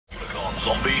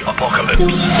Zombie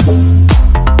Apocalypse.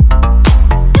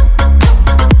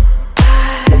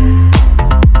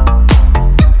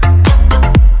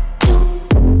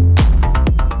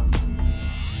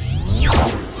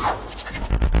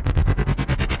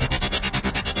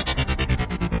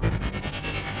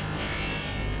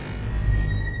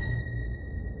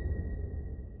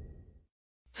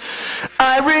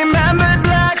 I remembered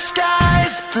black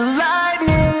skies, the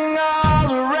lightning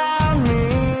all around me.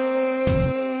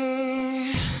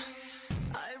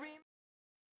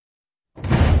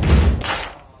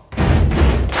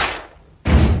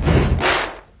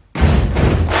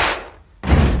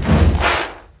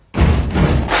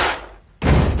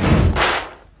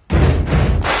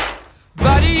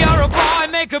 Buddy, you're a boy,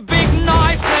 make a big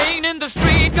noise, playing in the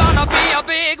street, gonna be a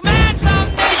big man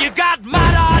someday. You got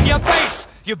mud on your face,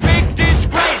 you big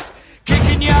disgrace,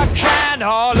 kicking your can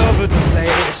all over the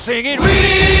place, singing, we will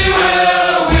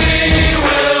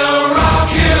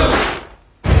rock you.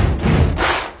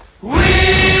 We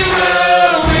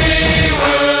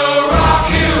will rock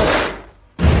you.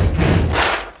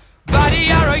 Buddy,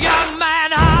 you're a young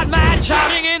man, hard man,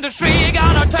 shouting in the street,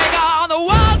 gonna take on the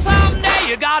world someday.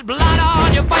 You got blood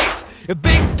on your face, a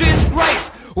big disgrace,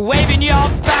 waving your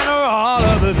banner all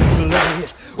over the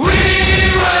place. We will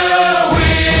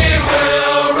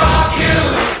rock you.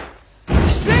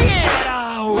 Sing it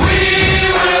out. We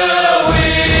will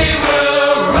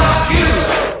rock you.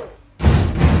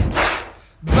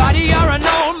 Buddy, you're an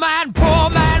old man, poor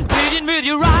man, pleading with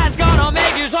your eyes, gonna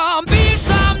make you zombie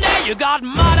someday. You got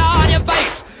mud on your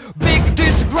face, big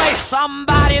disgrace,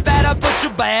 somebody better put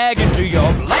your bag into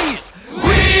your place. We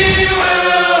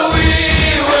will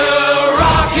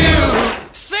rock you.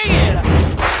 Sing it.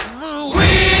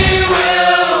 We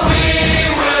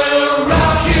will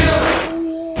rock you.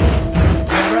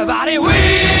 Everybody, we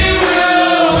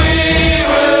will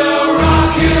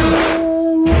rock you.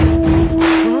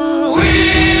 We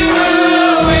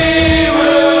will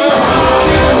rock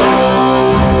you.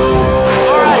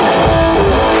 All right.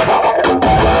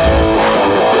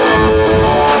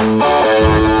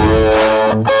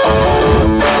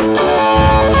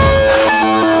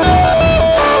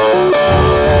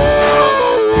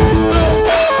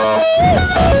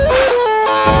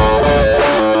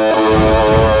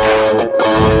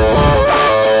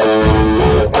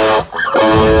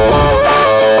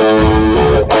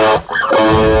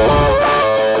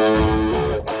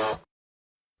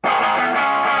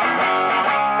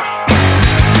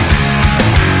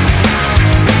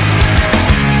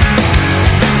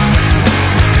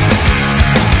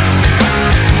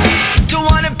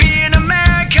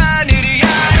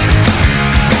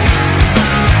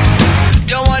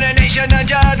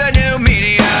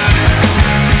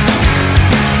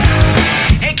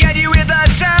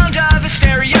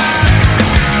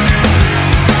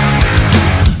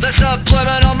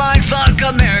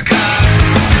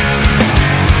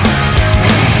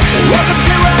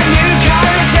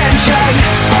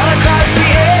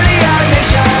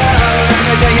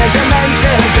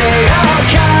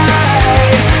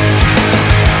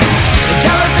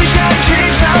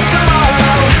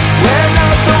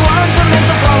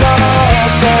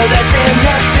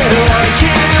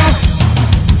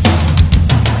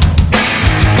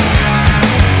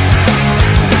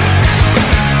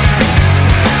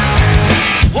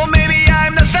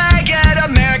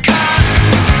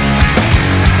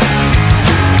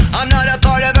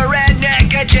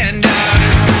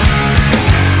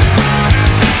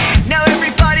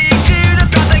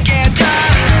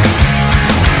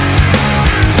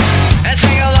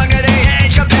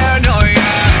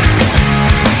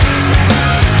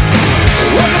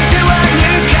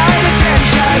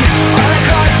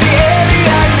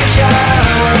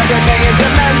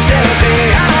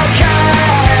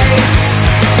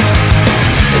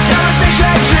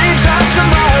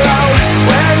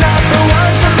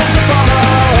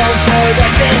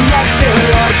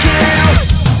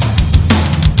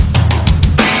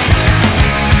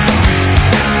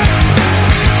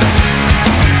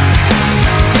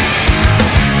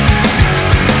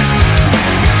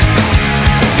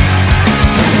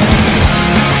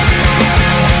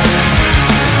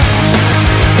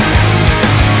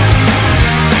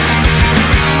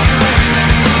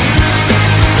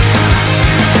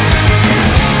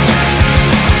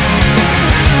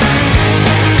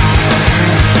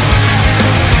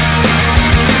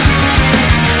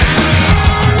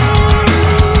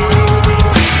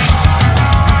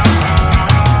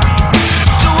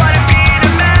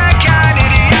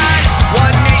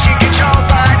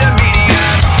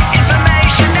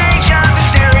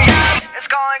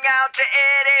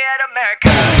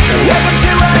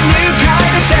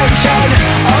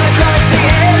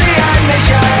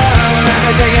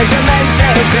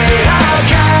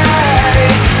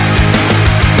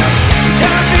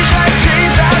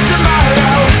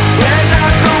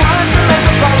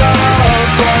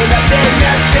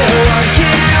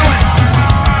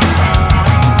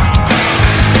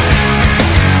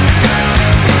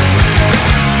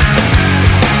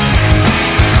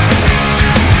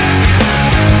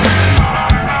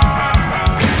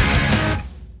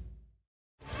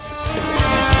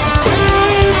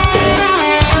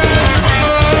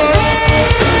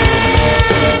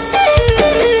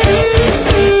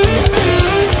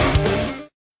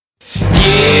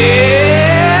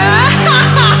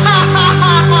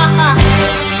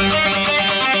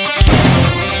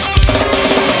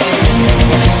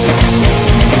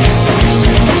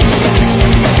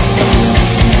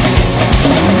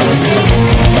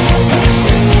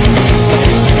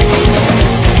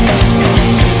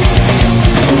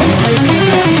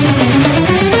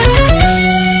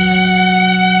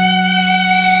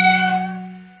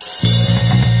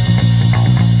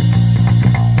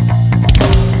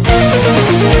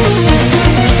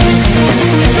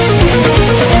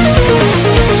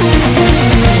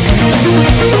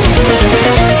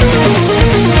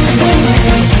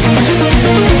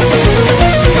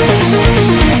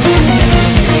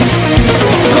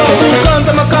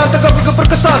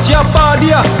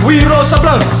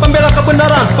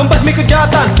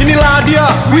 kejahatan. Inilah dia,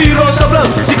 Wiro Sableng.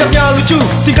 Sikapnya lucu,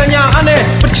 tingkahnya aneh,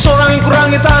 percis orang yang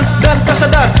kurang hitam dan tak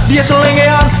sadar dia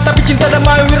selengean. Tapi cinta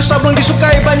damai Wiro Sableng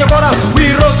disukai banyak orang.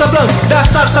 Wiro Sableng,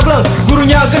 dasar Sableng,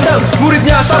 gurunya gendeng,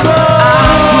 muridnya Sableng.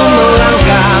 Aku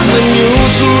melangkah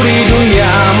menyusuri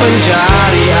dunia,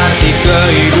 mencari arti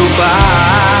kehidupan.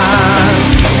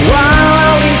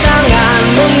 Walau rintangan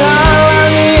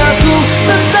menghalangi, aku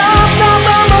tetap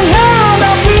tabah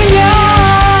menghadapinya.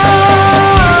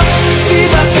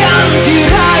 Sibakan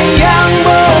tirai yang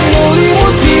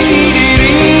menyelimuti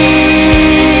diri,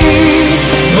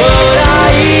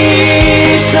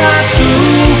 meraih satu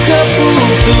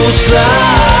keputusan.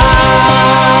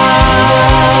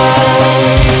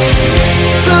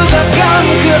 Tegakkan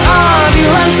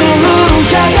keadilan seluruh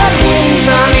jagat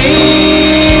insani.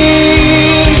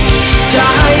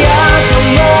 Cahaya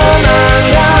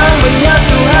kemenangan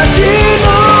menyatu hati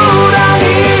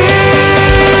nurani.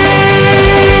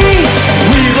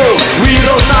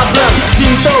 Wiro Sableng,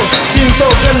 Sinto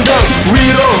gendeng.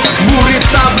 Wiro murid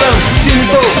Sableng,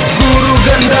 Sinto guru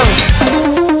gendeng.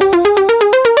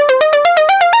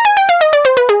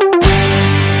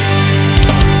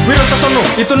 Wiro Sasono,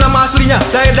 itu nama aslinya,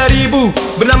 lahir dari ibu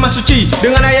bernama Suci,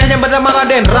 dengan ayahnya bernama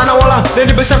Raden Ranawalang, dan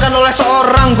dibesarkan oleh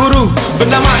seorang guru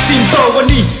bernama Sinto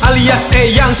Wendi alias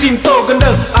Eyang Sinto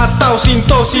Gendeng atau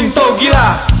Sinto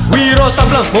Gila. Wiro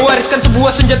Sableng mewariskan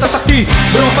sebuah senjata sakti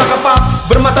berupa kapak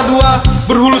bermata dua,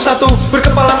 berhulu satu,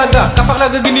 berkepala naga. Kapak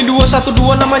naga gini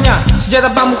 212 namanya. Senjata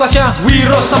pamukasnya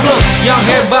Wiro Sableng yang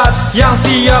hebat, yang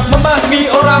siap membasmi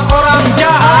orang-orang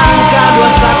jahat. Angka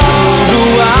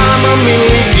 212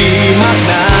 memiliki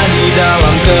makna di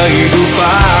dalam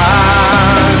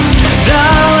kehidupan.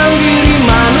 Dalam diri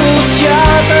manusia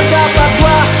terdapat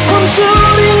dua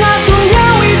unsur, ingat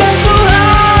duniawi dan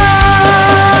Tuhan.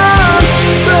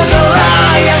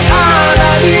 Segala yang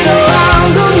ada di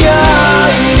dalam dunia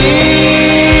ini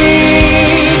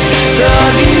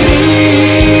terdiri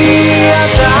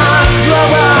atas dua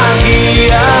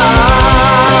bagian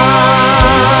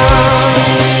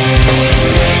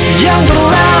yang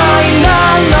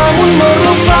berlainan namun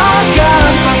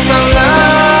merupakan pasangan.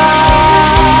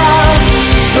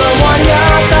 Semuanya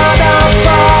tak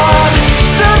dapat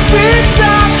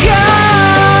terpisahkan.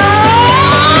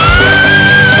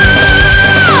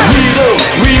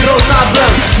 Wiro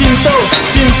Sableng,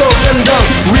 Sinto gendeng.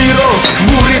 Wiro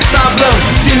murid Sableng,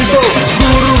 Sinto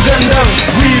guru gendeng.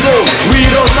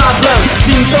 Wiro Sableng,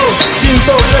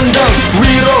 Sinto gendeng.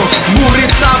 Wiro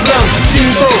murid Sableng,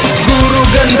 Sinto guru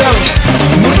gendeng.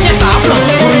 Muridnya Sableng,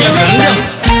 gurunya gendeng.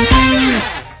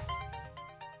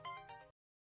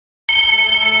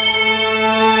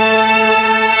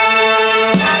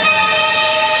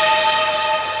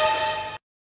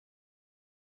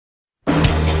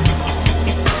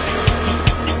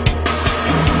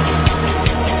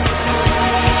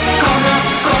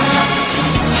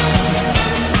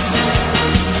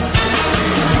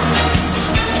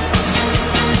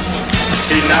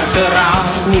 Sinar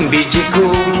terang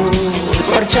bijiku,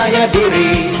 percaya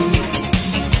diri.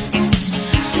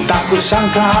 Tak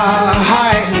kusangka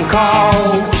hai engkau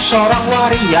seorang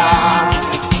waria.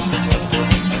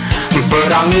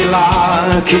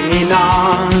 Berangilah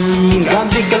keinginan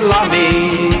ganti kelami.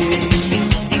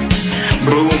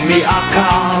 Bumi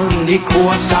akan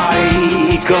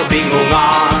dikuasai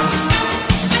kebingungan.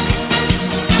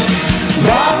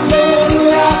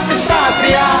 Bangunlah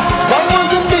kesatria, bangun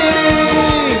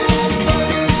sendiri,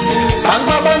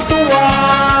 tanpa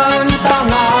bantuan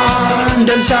tangan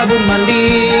dan sabun mandi.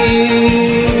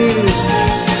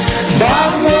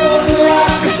 Bangunlah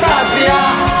kesatria,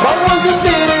 bangun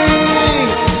sendiri,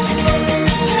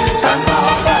 tanpa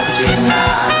obat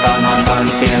jinak atau nonton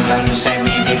film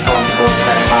semi di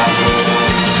komputer baru.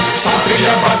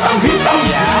 Satria batang hitam,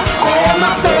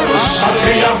 konak terus.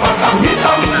 Satria batang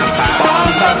hitam,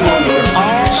 pantang mundur.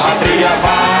 Satria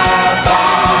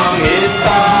batang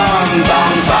hitam,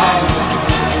 tang-tang.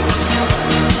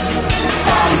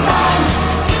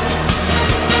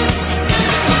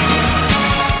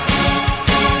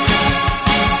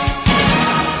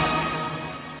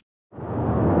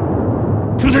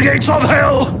 Through the gates of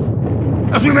hell,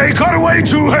 as we make our way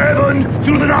to heaven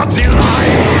through the Nazi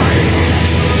lines.